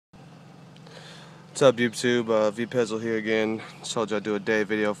What's up, YouTube? VPizzle here again. Just told you I'd do a day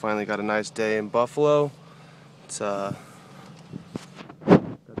video. Finally got a nice day in Buffalo. It's got the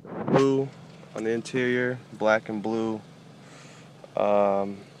blue on the interior, black and blue.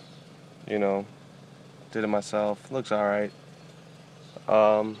 You know, did it myself. Looks alright.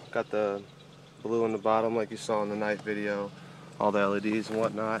 Got the blue on the bottom like you saw in the night video. All the LEDs and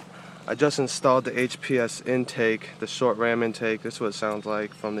whatnot. I just installed the HPS intake, the short RAM intake. This is what it sounds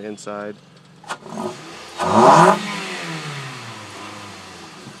like from the inside.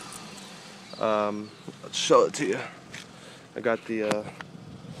 Let's show it to you. I got the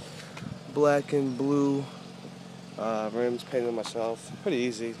black and blue rims painted myself. Pretty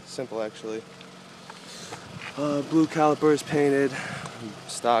easy, simple actually. Blue calipers painted,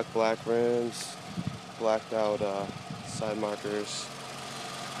 stock black rims, blacked out side markers.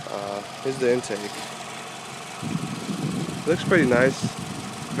 Here's the intake. Looks pretty nice.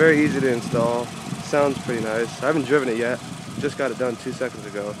 Very easy to install. Sounds pretty nice. I haven't driven it yet. Just got it done 2 seconds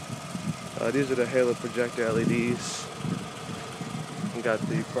ago. These are the Halo Projector LEDs. You got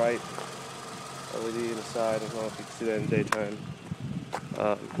the bright LED in the side. I don't know if you can see that in daytime.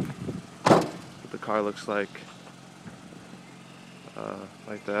 What the car looks like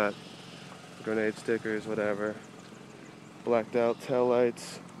that. Grenade stickers, whatever. Blacked out tail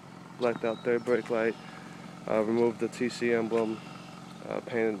lights. Blacked out third brake light. Removed the TC emblem.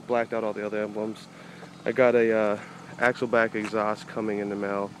 Painted, blacked out all the other emblems. I got a axle back exhaust coming in the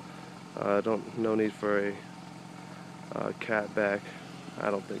mail. No need for a cat back.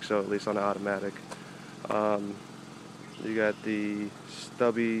 I don't think so, at least on the automatic. You got the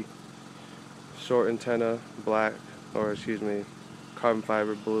stubby short antenna, black, or excuse me, carbon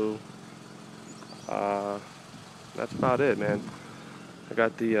fiber blue. That's about it, man. I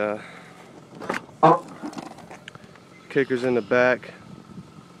got the kickers in the back,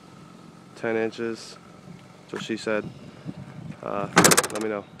 10 inches. That's what she said. Let me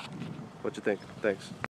know what you think. Thanks.